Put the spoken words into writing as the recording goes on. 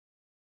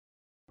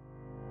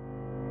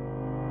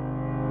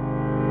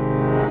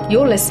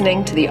You're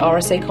listening to the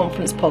RSA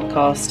Conference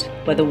podcast,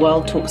 where the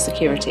world talks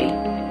security.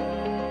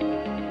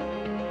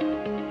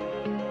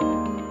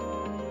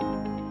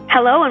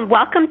 Hello and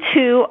welcome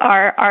to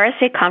our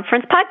RSA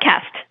Conference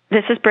podcast.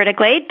 This is Britta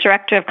Glade,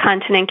 Director of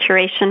Content and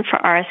Curation for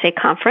RSA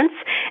Conference,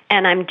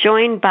 and I'm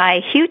joined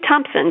by Hugh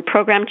Thompson,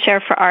 Program Chair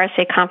for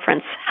RSA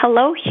Conference.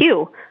 Hello,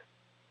 Hugh.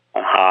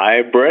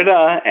 Hi,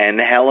 Britta,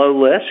 and hello,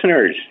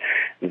 listeners.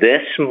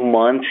 This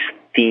month's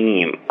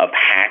theme of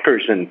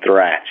hackers and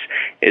threats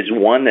is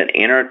one that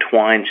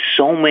intertwines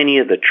so many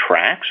of the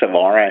tracks of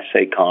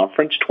RSA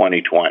Conference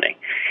 2020.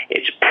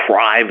 It's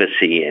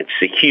privacy, it's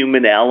the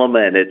human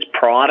element, it's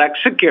product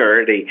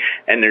security,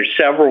 and there's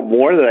several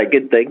more that I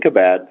could think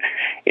about.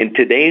 In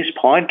today's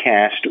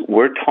podcast,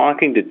 we're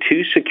talking to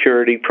two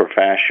security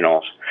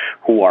professionals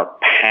who are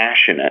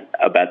passionate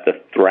about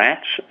the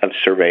threats of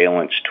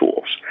surveillance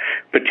tools,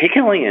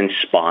 particularly in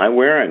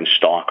spyware and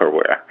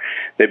stalkerware.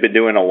 They've been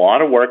doing a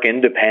lot of work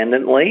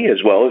independently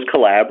as well as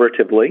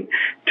collaboratively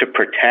to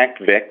protect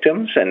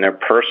victims and their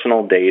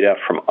personal data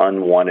from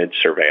unwanted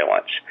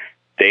surveillance.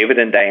 David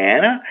and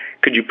Diana,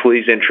 could you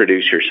please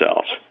introduce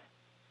yourselves?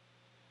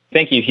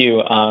 Thank you,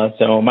 Hugh.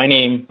 So my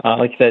name,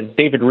 like I said, is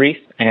David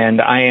Reese,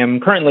 and I am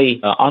currently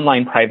an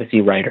online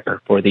privacy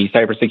writer for the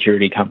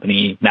cybersecurity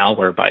company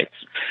Malwarebytes.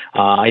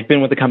 I've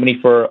been with the company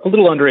for a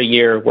little under a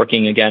year,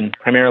 working, again,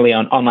 primarily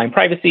on online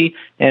privacy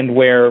and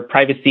where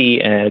privacy,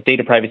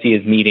 data privacy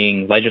is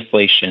meeting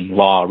legislation,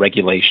 law,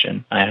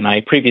 regulation. And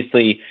I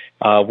previously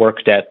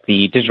worked at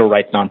the digital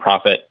rights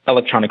nonprofit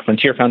Electronic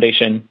Frontier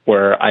Foundation,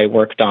 where I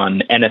worked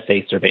on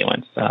NSA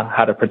surveillance,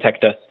 how to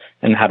protect us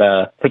and how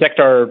to protect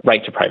our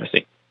right to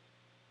privacy.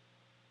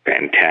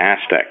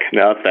 Fantastic.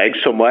 No, thanks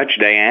so much,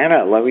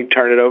 Diana. Let me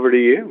turn it over to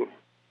you.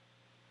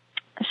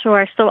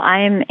 Sure. So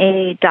I am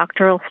a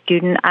doctoral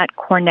student at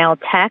Cornell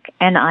Tech,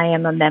 and I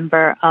am a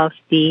member of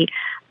the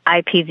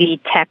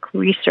IPV Tech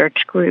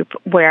Research Group,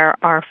 where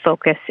our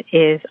focus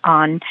is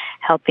on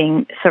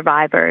helping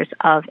survivors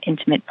of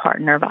intimate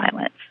partner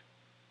violence.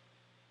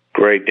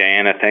 Great,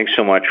 Diana. Thanks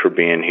so much for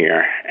being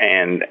here.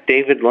 And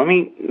David, let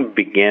me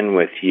begin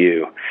with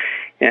you.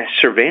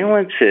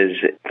 Surveillance is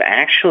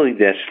actually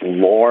this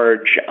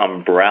large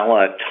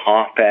umbrella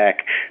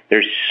topic.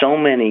 There's so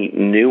many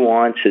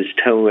nuances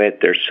to it.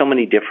 There's so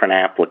many different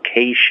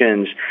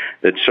applications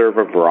that serve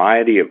a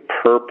variety of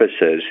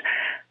purposes.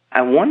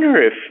 I wonder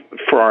if,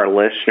 for our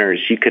listeners,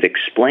 you could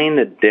explain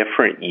the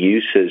different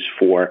uses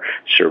for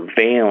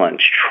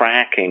surveillance,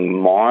 tracking,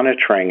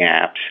 monitoring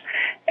apps,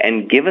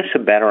 and give us a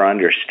better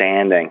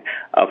understanding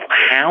of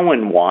how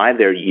and why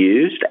they're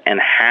used and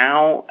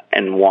how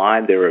and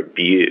why they're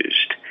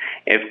abused.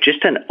 If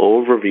just an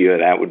overview of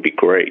that would be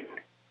great.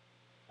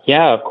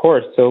 Yeah, of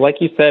course. So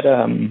like you said,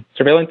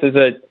 surveillance is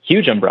a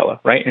huge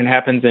umbrella, right? And it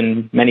happens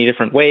in many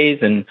different ways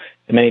and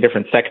in many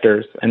different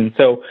sectors. And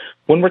so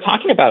when we're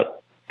talking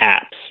about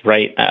apps,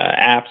 right,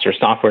 apps or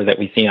software that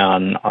we see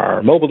on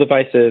our mobile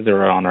devices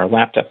or on our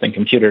laptops and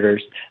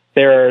computers,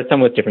 there are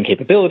some with different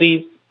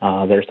capabilities.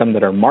 There are some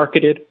that are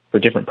marketed for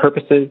different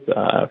purposes,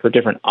 for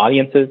different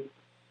audiences.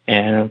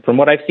 And from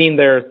what I've seen,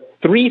 there are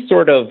three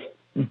sort of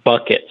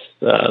buckets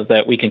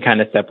that we can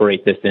kind of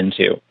separate this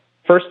into.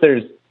 First,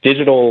 there's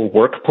digital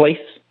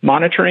workplace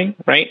monitoring,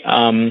 right?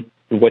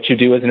 What you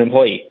do as an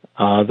employee.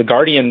 The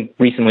Guardian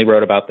recently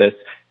wrote about this,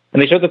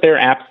 and they showed that there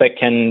are apps that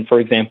can, for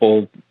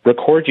example,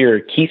 record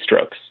your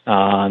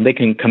keystrokes. They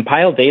can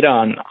compile data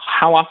on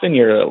how often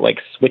you're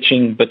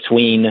switching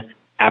between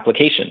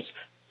applications.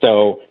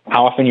 So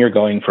how often you're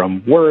going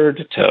from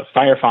Word to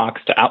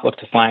Firefox to Outlook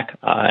to Slack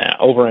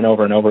over and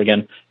over and over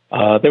again.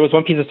 There was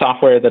one piece of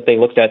software that they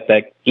looked at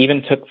that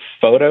even took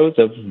photos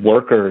of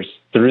workers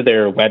through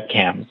their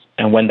webcams.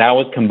 And when that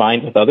was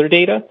combined with other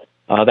data,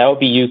 that would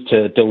be used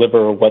to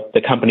deliver what the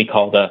company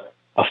called a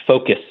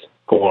focus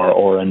score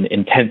or an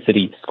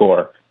intensity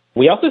score.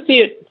 We also see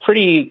it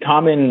pretty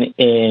common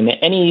in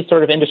any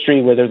sort of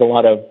industry where there's a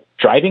lot of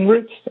driving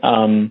routes.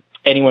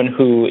 Anyone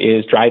who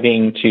is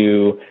driving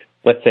to,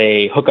 let's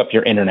say, hook up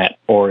your internet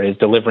or is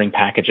delivering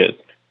packages.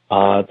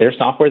 There's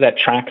software that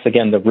tracks,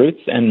 again, the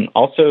routes and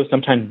also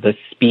sometimes the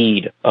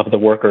speed of the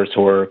workers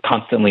who are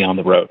constantly on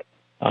the road.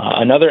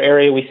 Another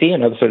area we see,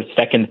 another sort of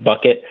second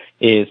bucket,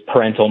 is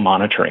parental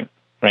monitoring,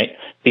 right?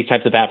 These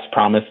types of apps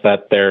promise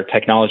that their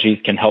technologies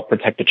can help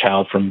protect a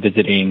child from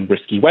visiting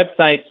risky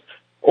websites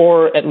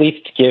or at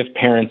least give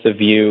parents a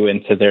view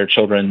into their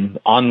children's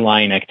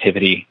online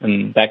activity.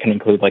 And that can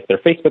include their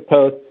Facebook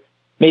posts,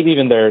 maybe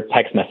even their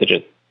text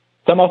messages.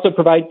 Some also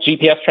provide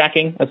GPS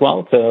tracking as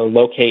well to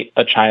locate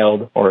a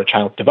child or a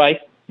child's device,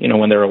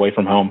 when they're away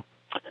from home.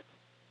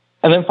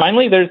 And then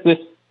finally, there's this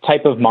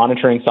type of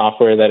monitoring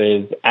software that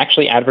is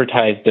actually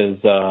advertised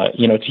as, to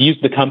use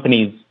the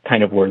company's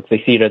kind of words,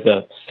 they see it as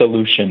a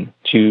solution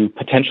to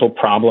potential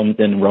problems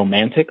in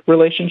romantic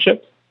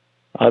relationships.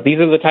 These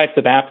are the types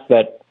of apps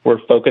that we're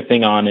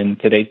focusing on in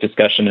today's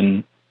discussion.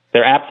 And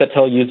they're apps that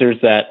tell users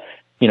that,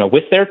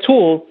 with their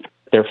tools,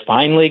 they're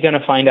finally going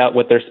to find out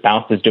what their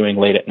spouse is doing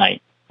late at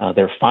night.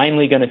 They're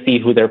finally going to see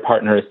who their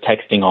partner is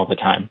texting all the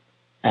time.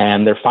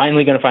 And they're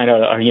finally going to find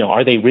out,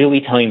 are they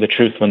really telling the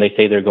truth when they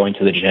say they're going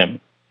to the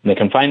gym? And they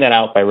can find that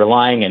out by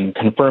relying and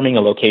confirming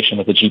a location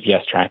with a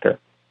GPS tracker.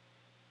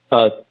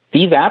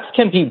 These apps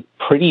can be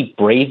pretty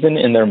brazen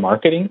in their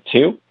marketing,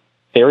 too.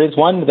 There is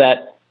one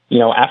that,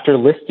 after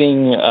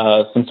listing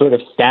some sort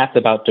of stats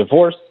about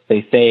divorce,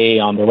 they say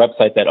on their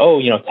website that,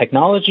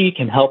 technology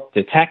can help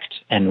detect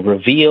and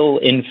reveal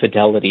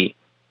infidelity.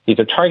 These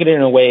are targeted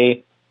in a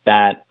way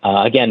that,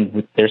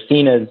 again, they're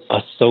seen as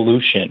a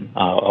solution,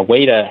 a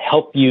way to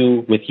help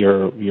you with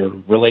your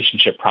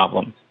relationship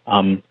problems.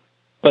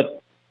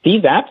 But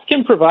these apps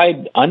can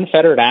provide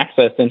unfettered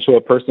access into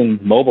a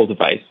person's mobile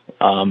device.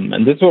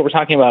 And this is what we're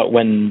talking about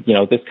when,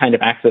 this kind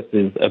of access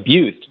is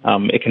abused.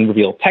 It can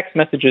reveal text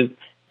messages,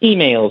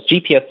 emails,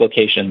 GPS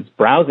locations,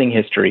 browsing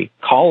history,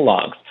 call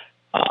logs.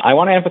 I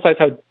want to emphasize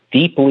how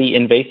deeply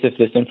invasive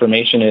this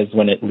information is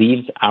when it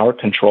leaves our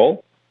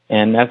control.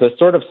 And as a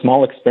sort of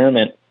small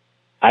experiment,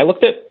 I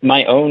looked at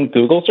my own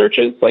Google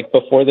searches, like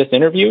before this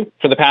interview,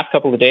 for the past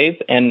couple of days,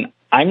 and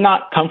I'm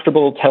not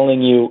comfortable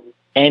telling you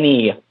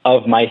any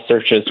of my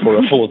searches for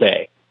a full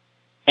day.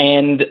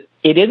 And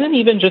it isn't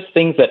even just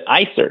things that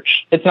I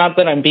search. It's not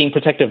that I'm being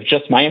protective of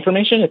just my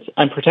information.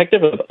 I'm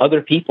protective of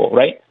other people,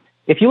 right?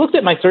 If you looked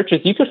at my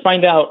searches, you could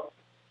find out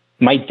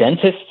my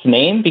dentist's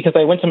name because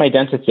I went to my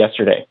dentist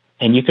yesterday.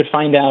 And you could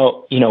find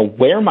out,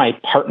 where my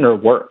partner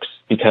works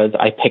because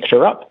I picked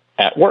her up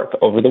at work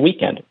over the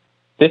weekend.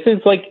 This is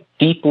like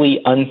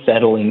deeply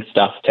unsettling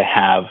stuff to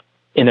have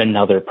in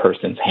another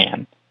person's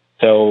hand.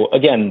 So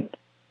again,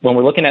 when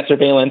we're looking at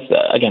surveillance,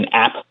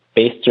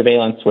 app-based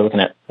surveillance, we're looking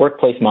at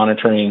workplace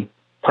monitoring,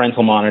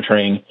 parental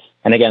monitoring,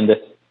 and again, this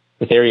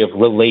area of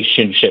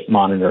relationship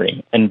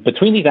monitoring. And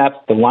between these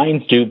apps, the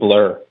lines do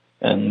blur,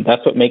 and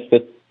that's what makes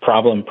this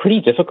problem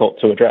pretty difficult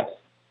to address.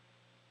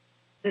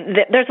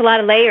 There's a lot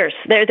of layers.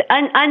 There's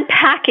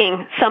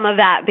unpacking some of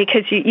that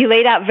because you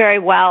laid out very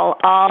well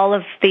all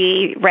of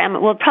the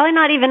probably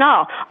not even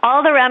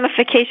all the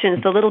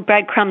ramifications, the little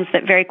breadcrumbs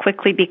that very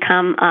quickly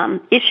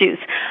become issues.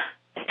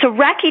 So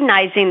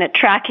recognizing that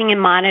tracking and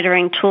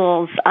monitoring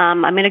tools,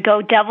 I'm going to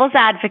go devil's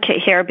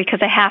advocate here because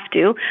I have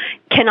to,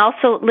 can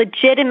also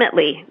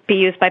legitimately be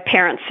used by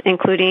parents,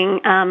 including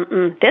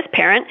this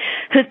parent,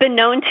 who's been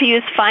known to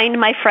use Find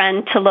My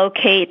Friend to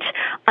locate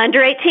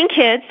under 18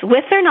 kids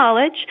with their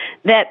knowledge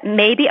that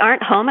maybe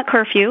aren't home at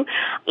curfew.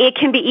 It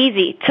can be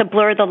easy to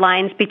blur the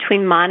lines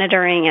between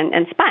monitoring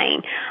and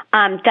spying.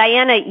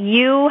 Diana,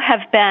 you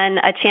have been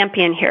a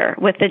champion here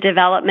with the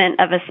development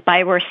of a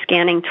spyware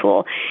scanning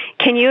tool.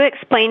 Can you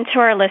explain to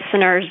our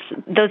listeners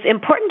those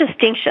important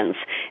distinctions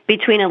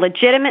between a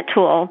legitimate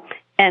tool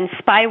and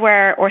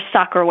spyware or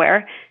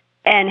stalkerware,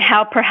 and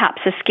how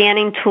perhaps a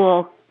scanning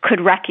tool could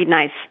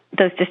recognize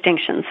those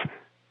distinctions?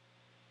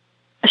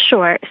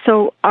 Sure.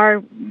 So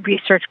our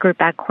research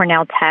group at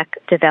Cornell Tech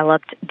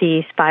developed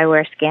the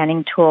spyware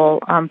scanning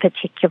tool,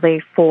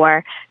 particularly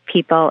for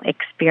people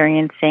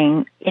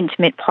experiencing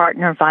intimate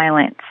partner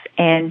violence.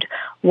 And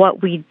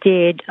what we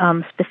did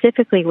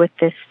specifically with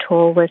this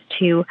tool was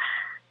to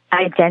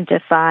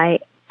identify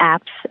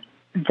apps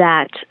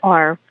that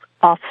are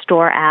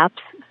off-store apps,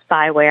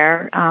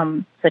 spyware,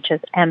 such as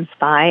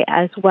mSpy,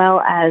 as well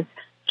as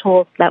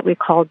tools that we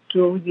call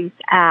dual-use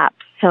apps.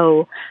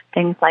 So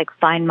things like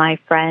Find My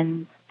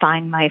Friends,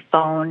 Find My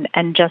Phone,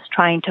 and just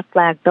trying to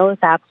flag those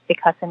apps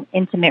because in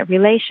intimate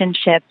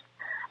relationships,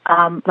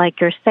 like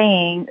you're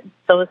saying,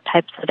 those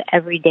types of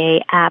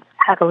everyday apps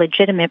have a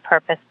legitimate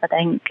purpose, but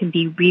then can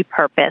be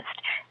repurposed.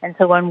 And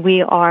so when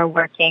we are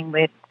working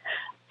with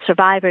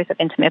survivors of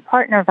intimate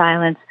partner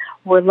violence,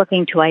 we're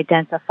looking to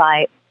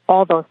identify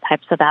all those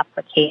types of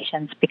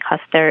applications because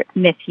they're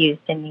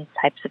misused in these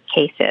types of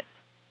cases.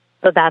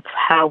 So that's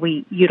how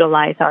we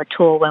utilize our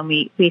tool when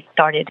we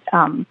started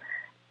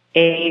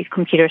a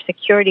computer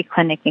security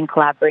clinic in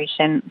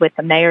collaboration with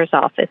the mayor's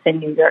office in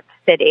New York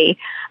City.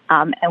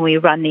 And we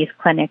run these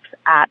clinics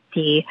at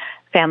the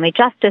family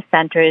justice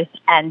centers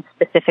and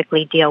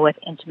specifically deal with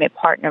intimate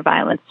partner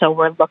violence. So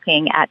we're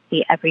looking at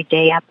the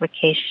everyday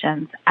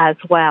applications as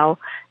well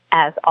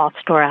as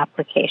off-store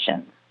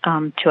applications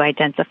to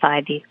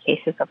identify these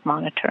cases of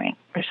monitoring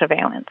or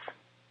surveillance.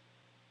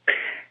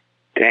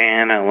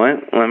 Diana,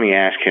 let me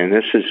ask you, and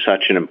this is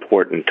such an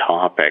important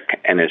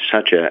topic and is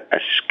such a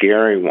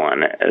scary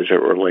one as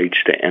it relates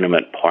to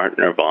intimate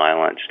partner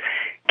violence.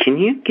 Can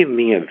you give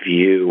me a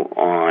view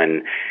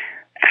on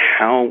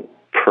how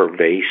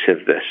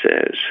pervasive this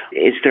is?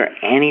 Is there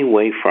any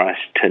way for us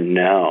to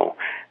know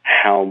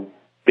how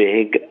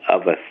big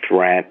of a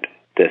threat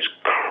this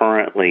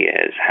currently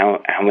is,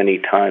 how many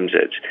times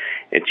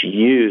it's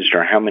used,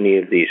 or how many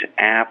of these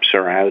apps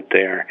are out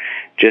there,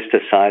 just the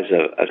size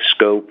of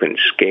scope and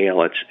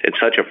scale? It's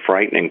such a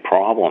frightening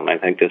problem. I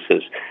think this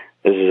is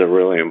a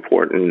really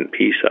important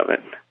piece of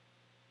it.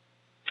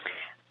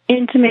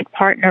 Intimate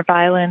partner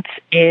violence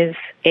is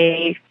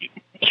a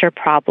major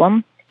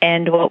problem,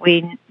 and what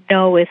we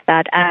know is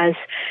that as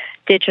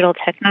digital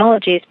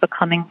technologies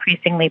become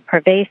increasingly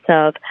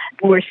pervasive,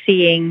 we're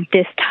seeing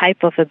this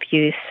type of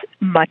abuse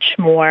much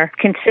more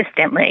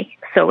consistently.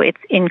 So it's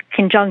in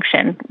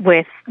conjunction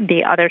with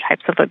the other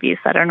types of abuse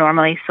that are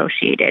normally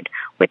associated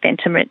with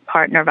intimate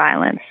partner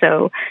violence.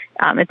 So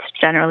it's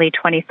generally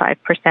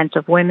 25%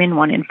 of women,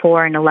 1 in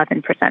 4, and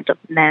 11% of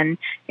men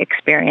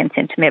experience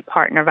intimate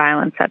partner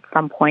violence at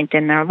some point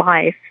in their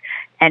life.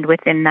 And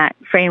within that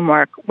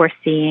framework, we're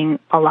seeing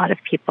a lot of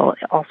people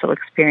also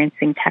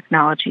experiencing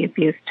technology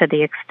abuse to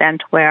the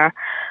extent where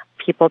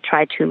people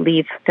try to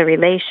leave the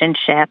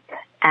relationship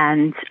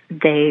and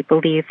they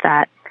believe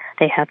that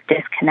they have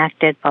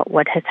disconnected, but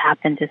what has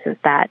happened is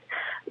that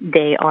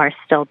they are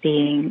still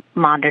being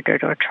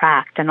monitored or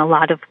tracked. And a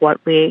lot of what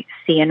we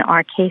see in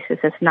our cases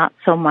is not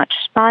so much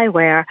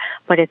spyware,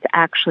 but it's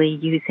actually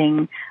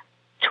using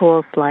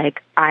tools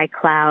like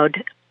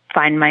iCloud,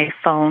 Find My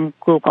Phone,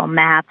 Google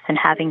Maps, and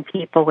having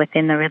people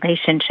within the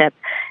relationship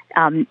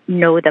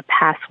know the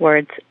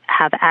passwords,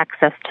 have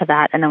access to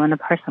that, and then when the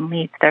person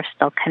leaves, they're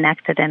still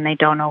connected and they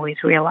don't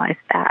always realize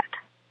that.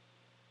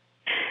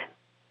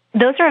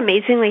 Those are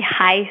amazingly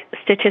high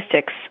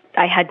statistics.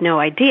 I had no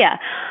idea.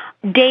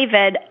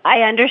 David,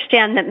 I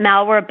understand that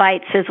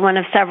Malwarebytes is one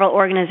of several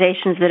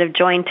organizations that have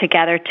joined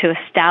together to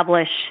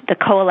establish the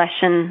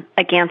Coalition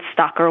Against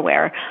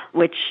Stalkerware,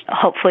 which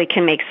hopefully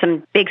can make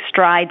some big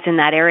strides in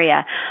that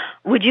area.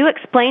 Would you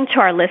explain to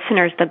our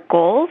listeners the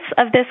goals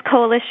of this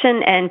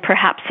coalition and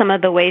perhaps some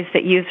of the ways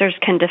that users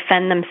can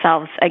defend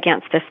themselves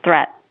against this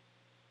threat?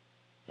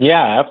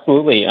 Yeah,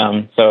 absolutely.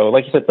 So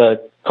like you said,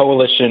 the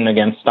Coalition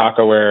Against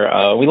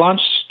Stalkerware, we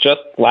launched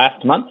just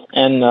last month,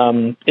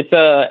 and it's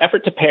an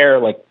effort to pair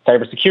like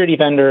cybersecurity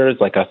vendors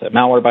like us at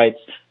Malwarebytes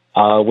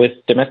with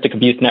domestic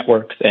abuse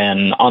networks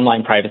and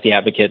online privacy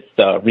advocates,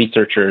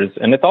 researchers,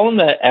 and it's all in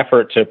the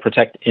effort to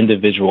protect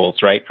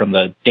individuals, right, from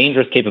the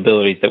dangerous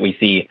capabilities that we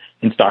see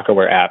in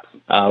stalkerware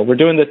apps. We're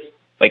doing this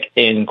like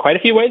in quite a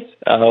few ways.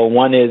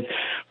 One is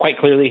quite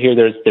clearly here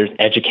there's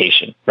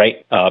education,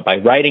 right? By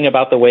writing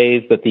about the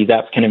ways that these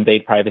apps can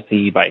invade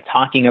privacy, by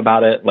talking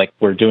about it like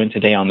we're doing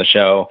today on the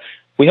show.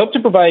 We hope to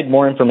provide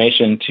more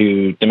information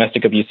to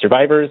domestic abuse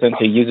survivors and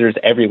to users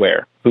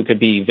everywhere who could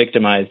be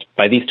victimized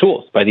by these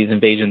tools, by these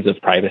invasions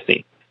of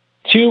privacy.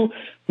 2,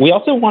 we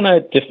also want to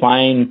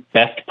define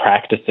best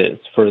practices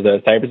for the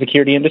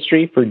cybersecurity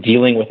industry for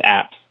dealing with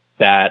apps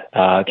that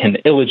can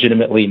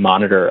illegitimately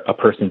monitor a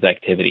person's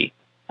activity.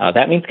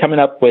 That means coming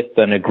up with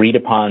an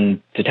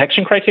agreed-upon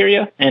detection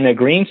criteria and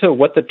agreeing to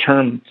what the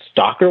term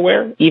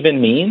stalkerware even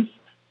means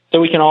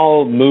so we can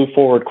all move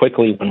forward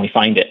quickly when we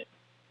find it.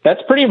 That's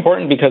pretty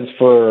important because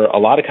for a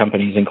lot of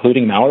companies,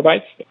 including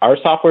Malwarebytes, our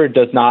software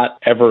does not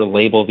ever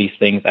label these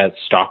things as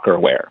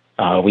stalkerware.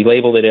 We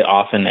labeled it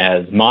often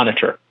as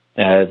monitor,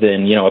 as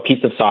in, a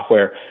piece of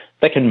software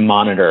that can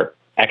monitor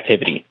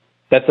activity.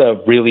 That's a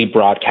really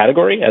broad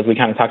category, as we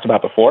kind of talked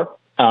about before.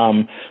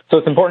 So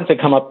it's important to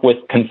come up with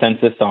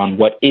consensus on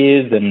what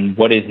is and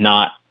what is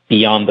not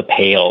beyond the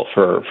pale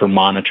for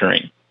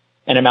monitoring.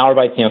 And at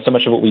Malwarebytes, so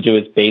much of what we do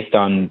is based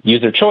on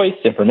user choice,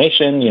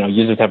 information.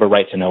 Users have a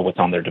right to know what's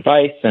on their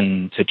device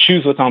and to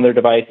choose what's on their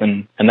device.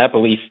 And that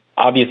belief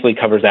obviously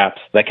covers apps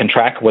that can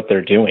track what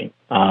they're doing.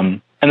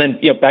 And then,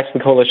 back to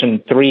the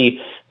Coalition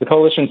 3, the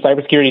Coalition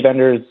cybersecurity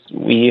vendors,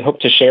 we hope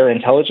to share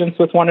intelligence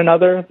with one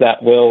another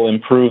that will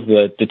improve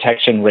the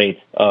detection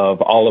rates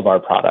of all of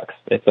our products.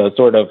 It's a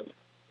sort of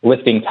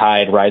lifting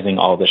tide, rising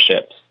all the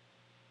ships.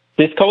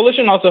 This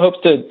coalition also hopes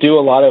to do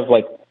a lot of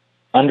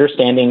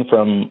understanding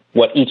from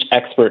what each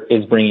expert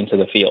is bringing to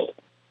the field.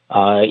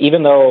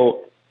 Even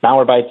though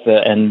Malwarebytes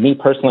and me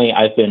personally,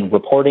 I've been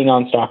reporting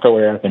on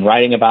stalkerware, I've been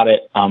writing about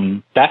it,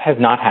 that has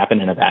not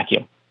happened in a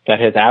vacuum. That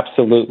has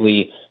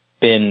absolutely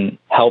been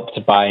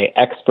helped by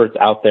experts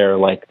out there,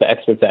 like the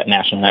experts at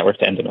National Network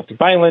to End Domestic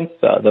Violence,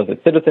 those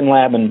at Citizen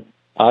Lab, and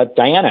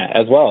Diana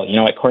as well,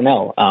 at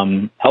Cornell,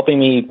 helping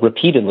me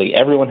repeatedly.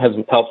 Everyone has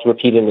helped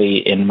repeatedly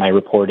in my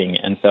reporting.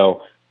 And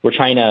so we're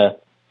trying to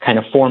kind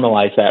of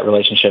formalize that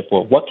relationship.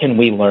 Well, what can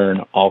we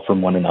learn all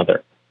from one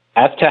another?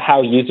 As to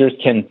how users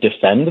can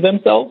defend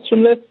themselves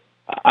from this,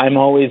 I'm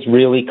always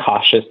really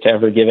cautious to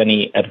ever give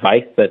any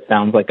advice that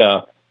sounds like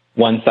a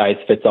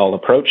one-size-fits-all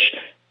approach,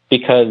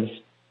 because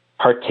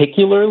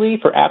particularly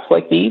for apps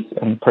like these,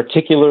 and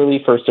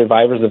particularly for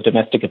survivors of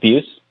domestic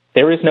abuse,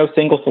 there is no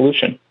single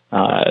solution.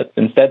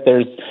 Instead,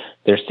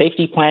 there's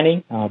safety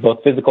planning,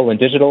 both physical and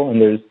digital,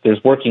 and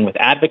there's working with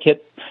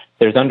advocates.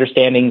 There's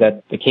understanding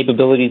that the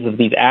capabilities of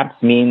these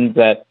apps mean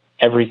that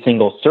every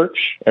single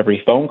search,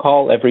 every phone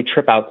call, every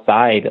trip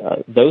outside,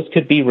 those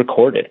could be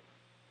recorded.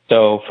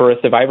 So for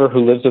a survivor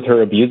who lives with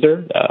her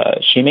abuser,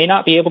 she may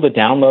not be able to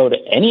download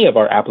any of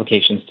our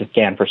applications to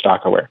scan for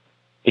stalkerware,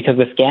 because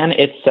the scan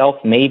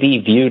itself may be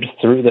viewed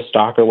through the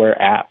stalkerware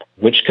app,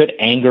 which could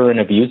anger an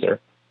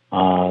abuser.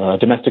 A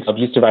domestic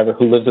abuse survivor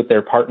who lives with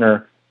their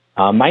partner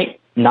might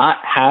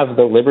not have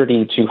the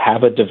liberty to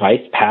have a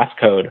device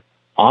passcode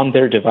on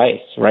their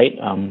device, right?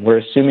 We're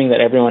assuming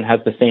that everyone has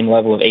the same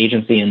level of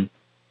agency, and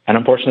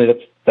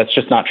unfortunately that's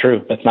just not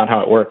true. That's not how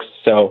it works.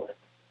 So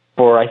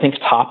for, I think,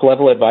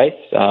 top-level advice,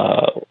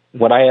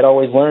 what I had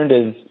always learned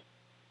is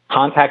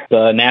contact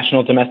the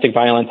National Domestic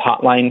Violence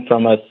Hotline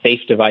from a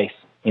safe device,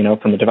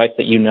 from a device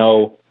that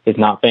is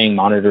not being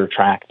monitored or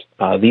tracked.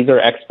 These are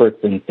experts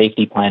in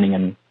safety planning,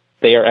 and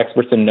they are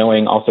experts in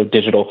knowing also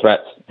digital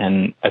threats,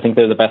 and I think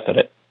they're the best at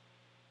it.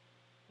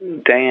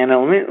 Diana,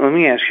 let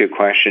me ask you a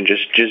question,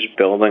 just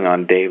building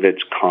on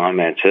David's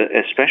comments,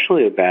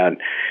 especially about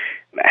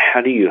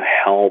how do you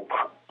help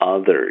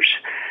others.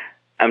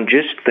 I'm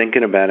just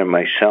thinking about it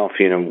myself.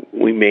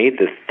 We made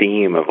the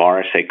theme of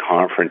RSA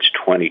Conference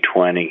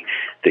 2020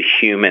 the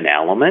human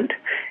element,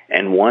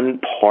 and one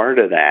part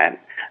of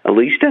that, at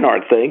least in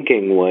our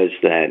thinking, was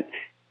that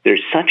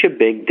there's such a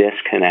big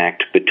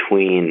disconnect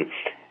between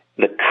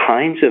the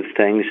kinds of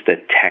things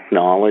that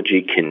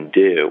technology can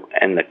do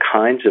and the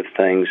kinds of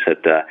things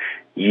that the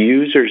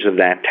users of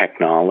that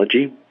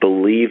technology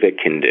believe it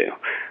can do.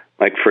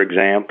 Like, for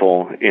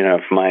example,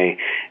 if my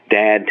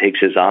dad takes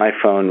his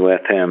iPhone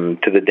with him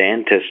to the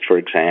dentist, for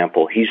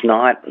example, he's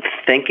not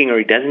thinking, or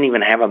he doesn't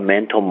even have a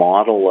mental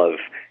model of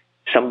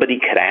somebody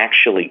could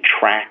actually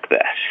track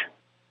this.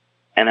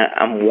 And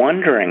I'm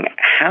wondering,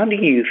 how do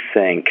you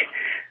think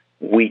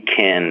we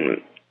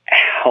can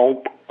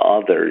help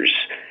others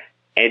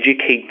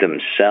educate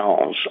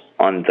themselves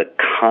on the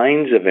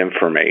kinds of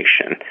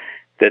information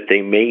that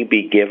they may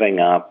be giving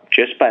up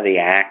just by the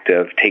act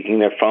of taking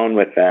their phone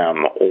with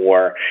them,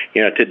 or,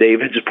 to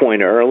David's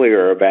point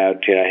earlier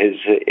about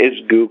his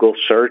Google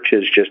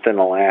searches just in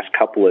the last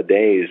couple of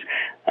days,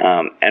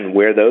 and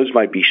where those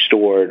might be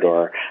stored,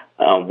 or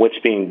what's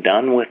being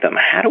done with them.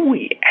 How do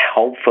we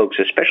help folks,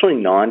 especially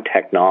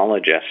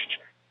non-technologists,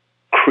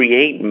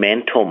 create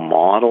mental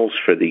models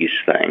for these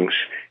things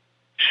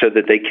so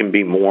that they can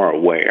be more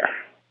aware?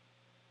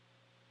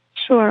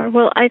 Sure.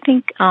 Well, I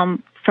think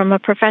from a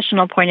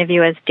professional point of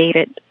view, as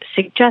David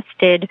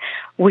suggested,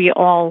 we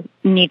all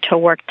need to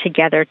work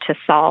together to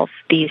solve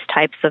these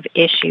types of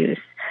issues.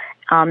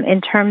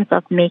 In terms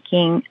of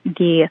making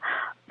the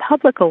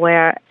public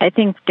aware, I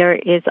think there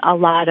is a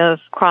lot of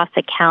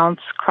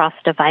cross-accounts,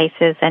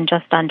 cross-devices, and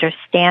just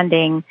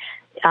understanding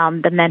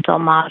the mental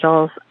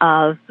models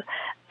of,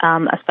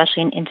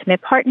 especially in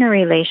intimate partner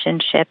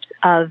relationships,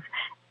 of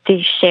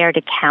the shared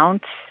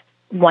accounts.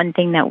 One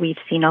thing that we've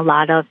seen a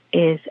lot of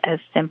is as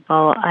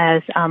simple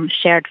as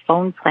shared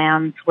phone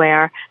plans,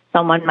 where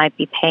someone might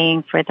be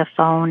paying for the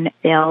phone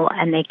bill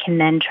and they can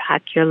then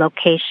track your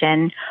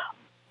location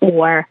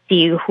or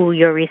see who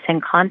your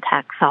recent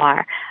contacts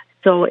are.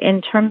 So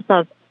in terms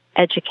of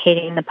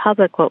educating the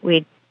public, what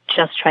we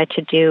just try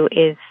to do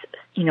is,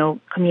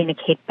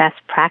 communicate best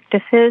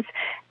practices.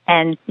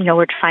 And,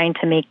 we're trying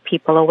to make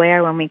people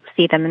aware when we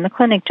see them in the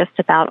clinic just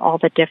about all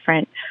the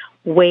different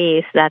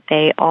ways that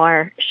they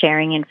are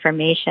sharing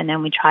information,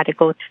 and we try to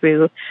go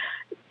through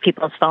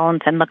people's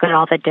phones and look at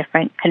all the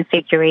different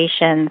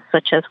configurations,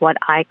 such as what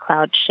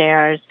iCloud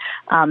shares,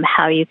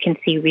 how you can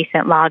see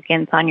recent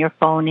logins on your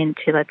phone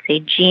into, let's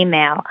say,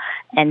 Gmail,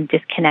 and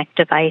disconnect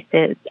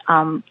devices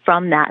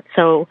from that.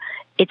 So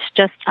it's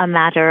just a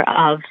matter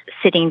of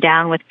sitting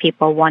down with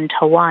people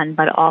one-to-one,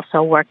 but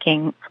also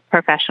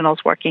professionals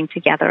working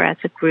together as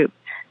a group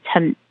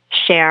to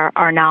share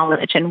our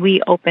knowledge. And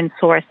we open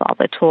source all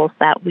the tools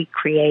that we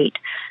create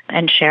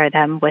and share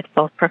them with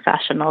both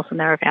professionals, and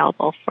they're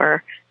available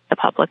for the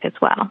public as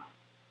well.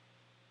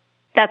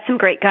 That's some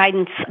great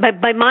guidance.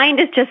 My mind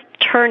is just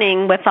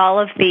turning with all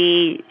of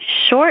the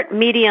short,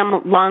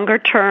 medium, longer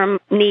term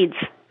needs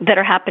that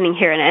are happening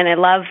here. And I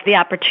love the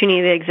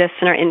opportunity that exists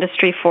in our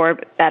industry for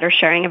better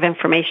sharing of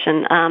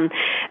information.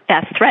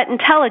 That threat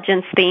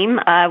intelligence theme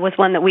was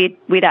one that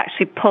we'd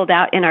actually pulled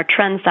out in our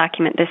trends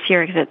document this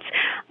year, because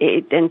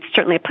it's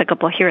certainly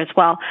applicable here as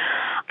well.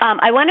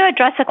 I want to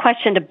address a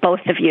question to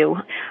both of you.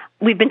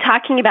 We've been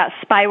talking about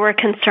spyware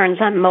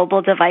concerns on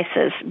mobile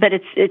devices, but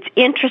it's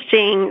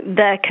interesting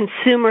the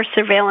consumer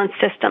surveillance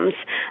systems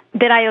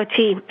that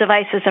IoT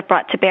devices have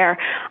brought to bear.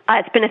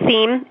 It's been a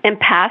theme in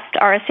past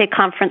RSA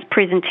conference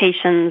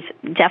presentations,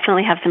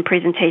 definitely have some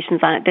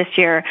presentations on it this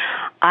year.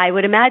 I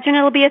would imagine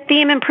it'll be a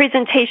theme in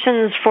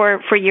presentations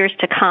for years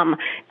to come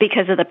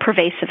because of the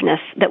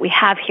pervasiveness that we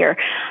have here.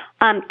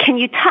 Can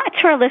you talk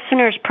to our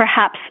listeners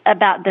perhaps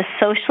about the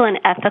social and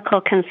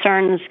ethical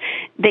concerns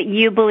that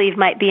you believe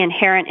might be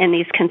inherent in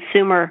these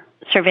consumer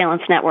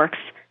surveillance networks?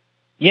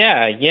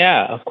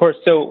 Yeah, of course.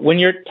 So when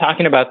you're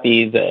talking about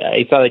these,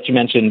 I saw that you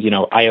mentioned,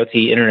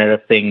 IoT, Internet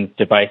of Things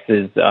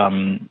devices,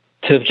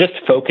 to just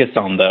focus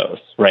on those,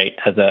 right,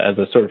 as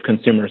a sort of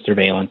consumer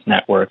surveillance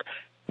network.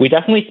 We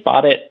definitely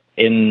spot it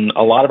in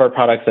a lot of our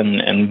products,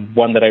 and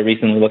one that I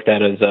recently looked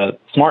at is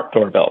smart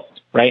doorbells,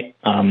 right?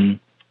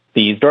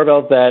 These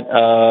doorbells that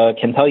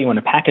can tell you when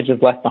a package is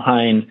left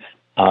behind.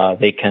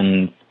 They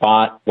can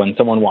spot when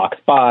someone walks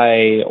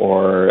by,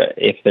 or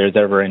if there's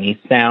ever any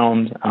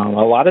sound. A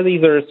lot of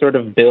these are sort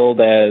of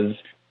billed as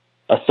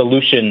a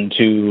solution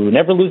to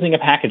never losing a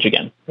package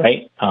again,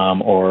 right?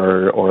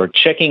 Or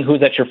checking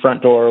who's at your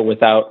front door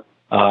without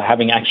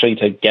having actually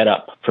to get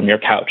up from your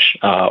couch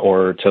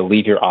or to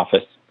leave your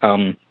office.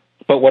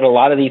 But what a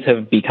lot of these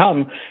have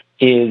become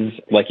is,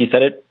 like you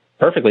said,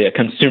 perfectly, a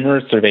consumer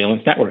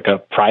surveillance network,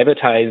 a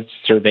privatized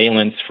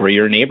surveillance for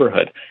your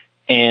neighborhood.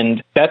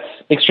 And that's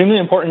extremely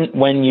important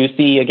when you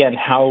see, again,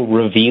 how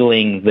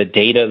revealing the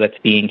data that's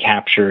being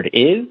captured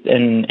is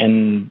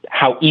and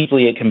how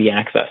easily it can be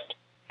accessed.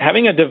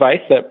 Having a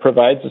device that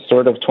provides a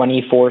sort of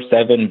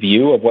 24/7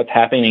 view of what's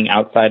happening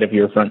outside of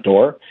your front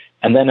door,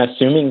 and then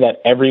assuming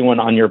that everyone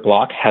on your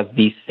block has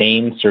the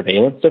same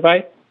surveillance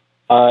device,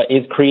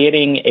 is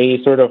creating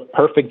a sort of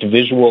perfect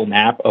visual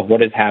map of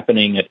what is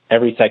happening at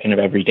every second of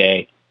every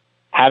day.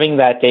 Having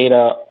that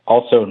data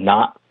also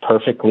not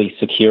perfectly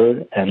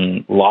secured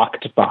and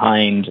locked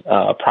behind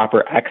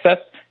proper access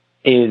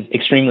is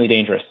extremely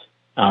dangerous.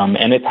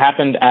 And it's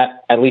happened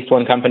at least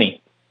one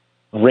company.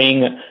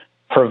 Ring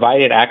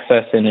provided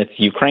access in its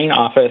Ukraine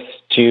office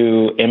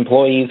to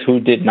employees who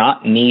did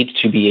not need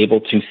to be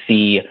able to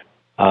see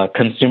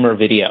consumer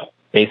video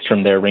based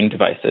from their Ring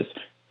devices.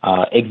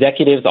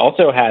 Executives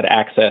also had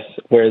access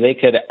where they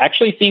could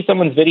actually see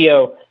someone's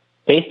video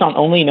based on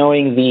only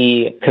knowing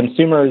the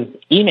consumer's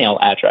email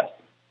address.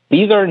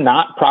 These are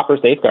not proper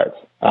safeguards.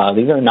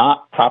 These are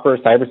not proper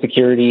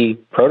cybersecurity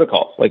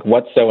protocols, like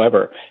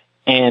whatsoever.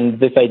 And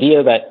this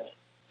idea that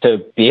to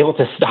be able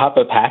to stop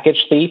a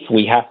package thief,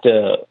 we have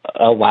to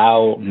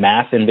allow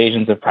mass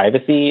invasions of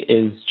privacy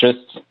is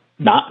just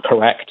not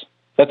correct.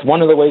 That's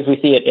one of the ways we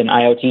see it in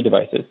IoT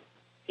devices.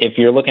 If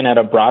you're looking at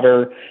a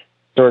broader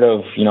sort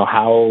of,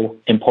 how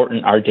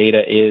important our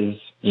data is,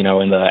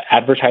 in the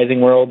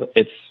advertising world,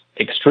 it's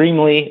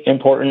extremely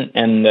important.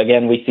 And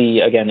again, we see,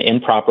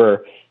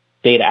 improper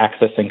data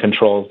access and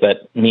controls that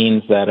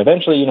means that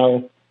eventually,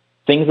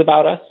 things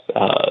about us,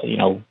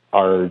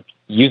 our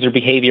user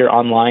behavior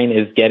online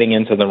is getting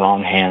into the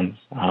wrong hands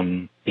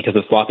because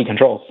of sloppy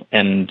controls.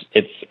 And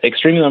it's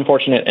extremely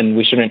unfortunate, and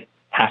we shouldn't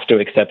have to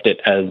accept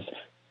it as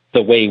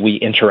the way we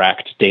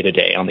interact day to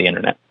day on the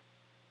internet.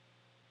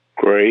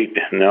 Great.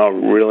 No,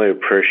 really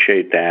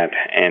appreciate that.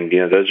 And,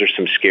 those are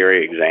some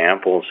scary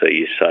examples that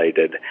you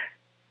cited.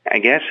 I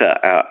guess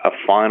a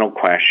final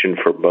question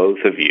for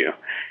both of you.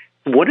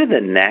 What are the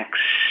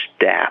next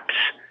steps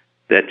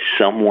that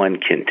someone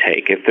can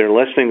take? If they're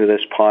listening to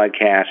this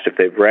podcast, if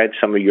they've read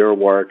some of your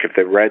work, if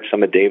they've read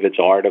some of David's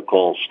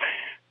articles,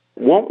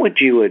 what would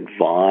you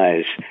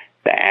advise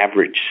the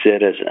average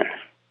citizen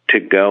to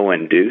go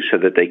and do so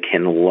that they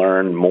can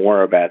learn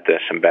more about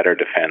this and better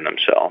defend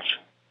themselves?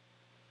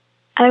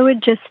 I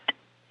would just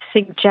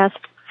suggest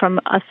from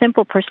a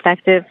simple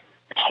perspective,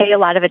 pay a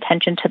lot of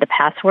attention to the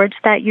passwords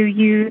that you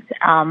use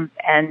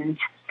and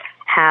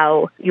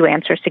how you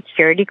answer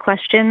security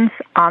questions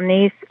on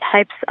these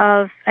types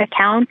of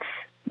accounts,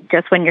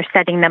 just when you're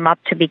setting them up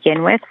to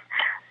begin with.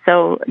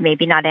 So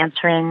maybe not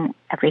answering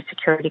every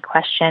security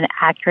question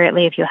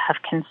accurately if you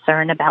have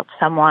concern about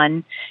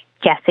someone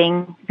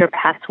guessing your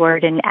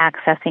password and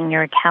accessing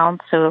your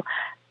account. So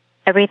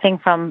everything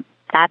from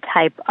that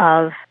type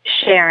of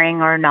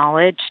sharing or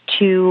knowledge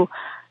to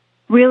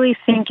really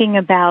thinking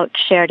about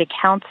shared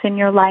accounts in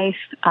your life,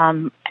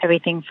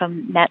 everything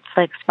from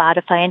Netflix,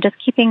 Spotify, and just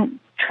keeping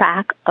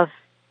track of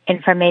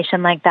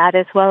information like that,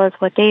 as well as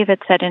what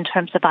David said in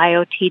terms of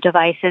IoT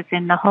devices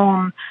in the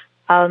home,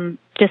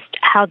 just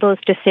how those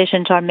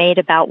decisions are made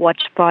about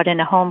what's brought in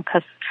a home,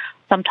 because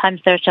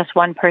sometimes there's just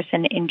one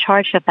person in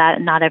charge of that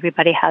and not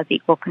everybody has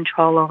equal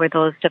control over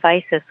those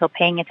devices. So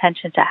paying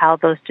attention to how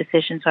those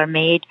decisions are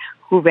made,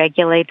 who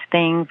regulates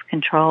things,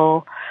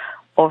 control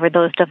over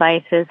those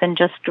devices, and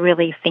just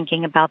really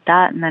thinking about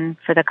that. And then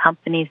for the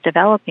companies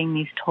developing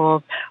these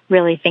tools,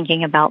 really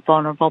thinking about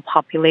vulnerable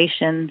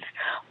populations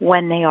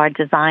when they are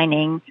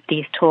designing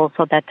these tools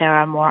so that there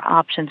are more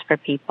options for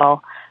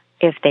people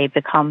if they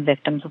become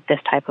victims of this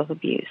type of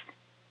abuse.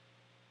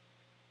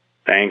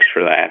 Thanks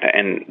for that.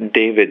 And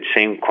David,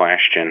 same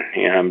question.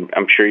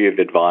 I'm sure you've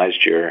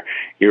advised your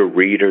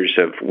readers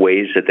of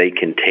ways that they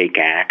can take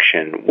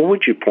action. What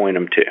would you point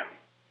them to?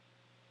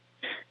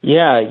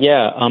 Yeah.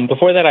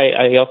 Before that,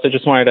 I also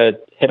just wanted to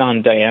hit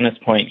on Diana's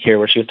point here,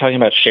 where she was talking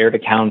about shared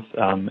accounts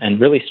and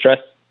really stress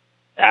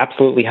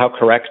absolutely how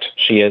correct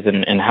she is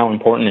and how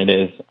important it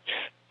is.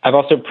 I've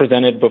also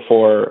presented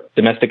before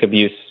domestic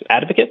abuse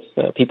advocates,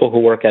 people who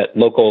work at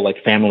local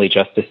family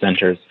justice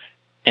centers.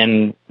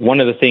 And one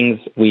of the things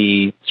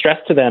we stress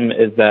to them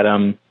is that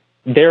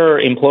there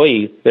are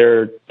employees, there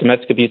are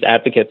domestic abuse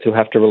advocates who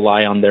have to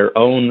rely on their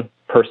own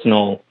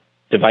personal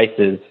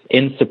devices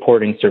in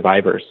supporting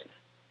survivors.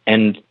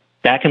 And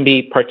that can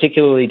be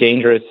particularly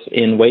dangerous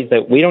in ways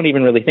that we don't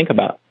even really think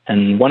about.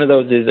 And one of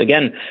those is,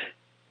 again,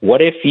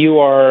 what if you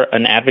are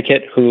an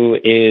advocate who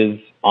is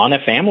on a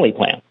family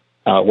plan?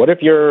 What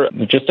if you're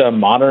just a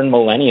modern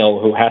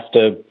millennial who has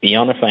to be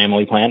on a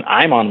family plan?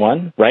 I'm on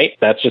one, right?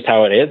 That's just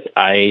how it is.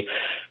 I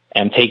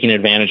am taking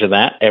advantage of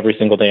that every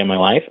single day of my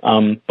life.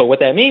 But what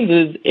that means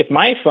is if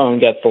my phone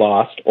gets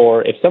lost,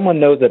 or if someone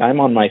knows that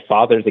I'm on my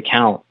father's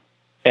account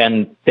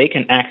and they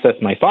can access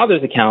my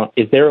father's account,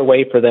 is there a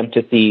way for them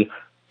to see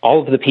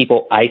all of the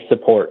people I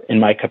support in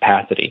my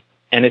capacity?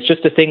 And it's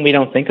just a thing we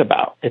don't think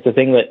about. It's a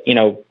thing that,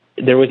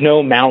 there was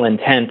no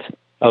malintent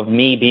of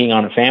me being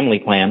on a family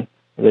plan.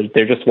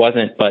 There just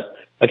wasn't. But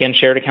again,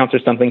 shared accounts are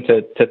something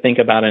to think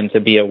about and to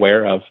be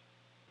aware of.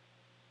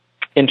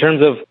 In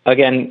terms of,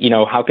 again,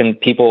 how can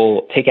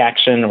people take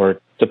action or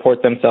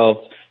support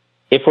themselves?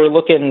 If we're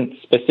looking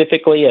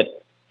specifically at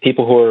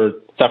people who are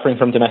suffering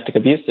from domestic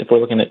abuse, if we're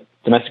looking at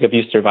domestic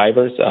abuse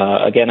survivors,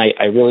 again,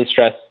 I really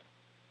stress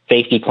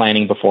safety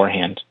planning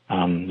beforehand.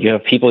 You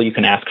have people you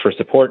can ask for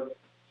support.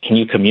 Can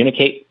you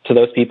communicate to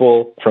those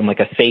people from like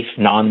a safe,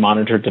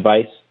 non-monitored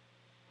device?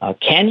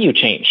 Can you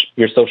change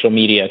your social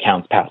media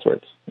account's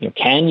passwords?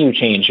 Can you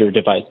change your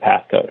device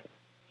passcode?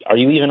 Are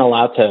you even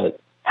allowed to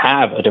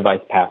have a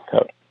device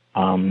passcode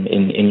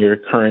in your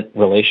current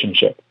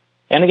relationship?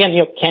 And again,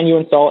 can you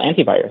install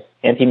antivirus,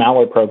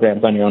 anti-malware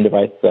programs on your own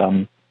device?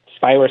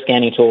 Spyware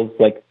scanning tools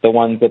like the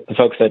ones that the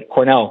folks at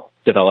Cornell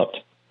developed.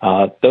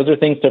 Those are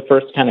things to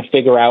first kind of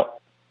figure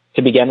out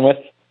to begin with,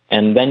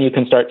 and then you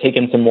can start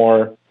taking some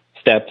more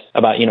steps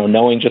about,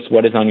 knowing just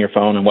what is on your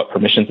phone and what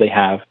permissions they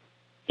have.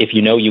 If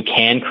you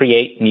can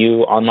create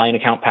new online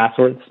account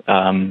passwords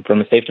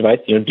from a safe device,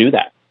 do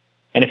that.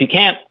 And if you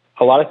can't,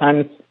 a lot of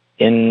times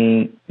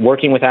in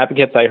working with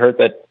advocates, I heard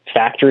that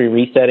factory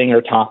resetting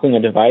or tossing a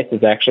device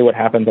is actually what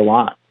happens a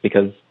lot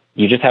because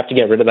you just have to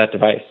get rid of that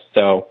device.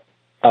 So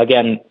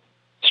again,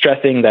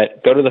 stressing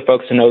that go to the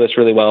folks who know this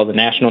really well. The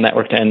National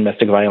Network to End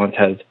Domestic Violence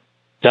has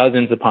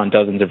dozens upon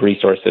dozens of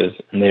resources,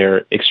 and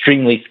they're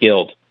extremely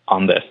skilled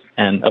on this.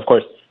 And of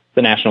course,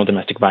 the National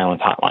Domestic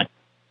Violence Hotline.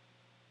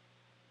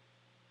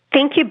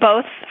 Thank you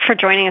both for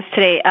joining us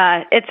today.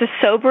 It's a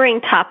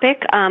sobering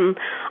topic.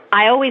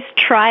 I always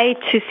try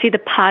to see the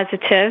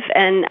positive,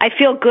 and I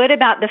feel good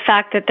about the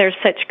fact that there's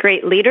such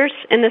great leaders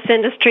in this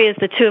industry as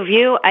the two of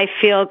you. I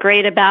feel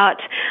great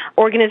about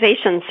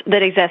organizations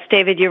that exist.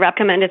 David, you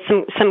recommended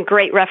some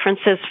great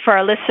references for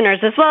our listeners,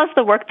 as well as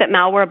the work that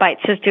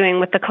Malwarebytes is doing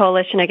with the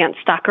Coalition Against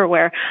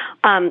Stalkerware.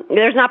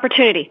 There's an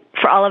opportunity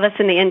for all of us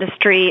in the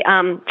industry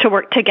to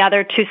work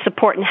together to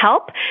support and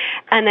help.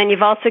 And then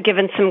you've also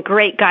given some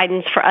great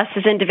guidance for us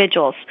as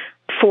individuals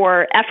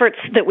for efforts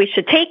that we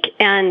should take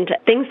and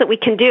things that we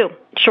can do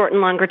short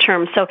and longer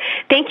term. So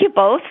thank you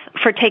both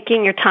for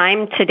taking your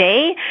time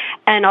today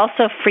and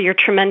also for your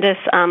tremendous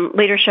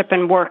leadership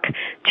and work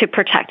to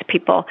protect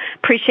people.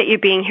 Appreciate you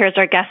being here as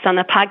our guest on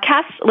the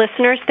podcast.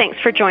 Listeners, thanks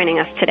for joining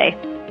us today.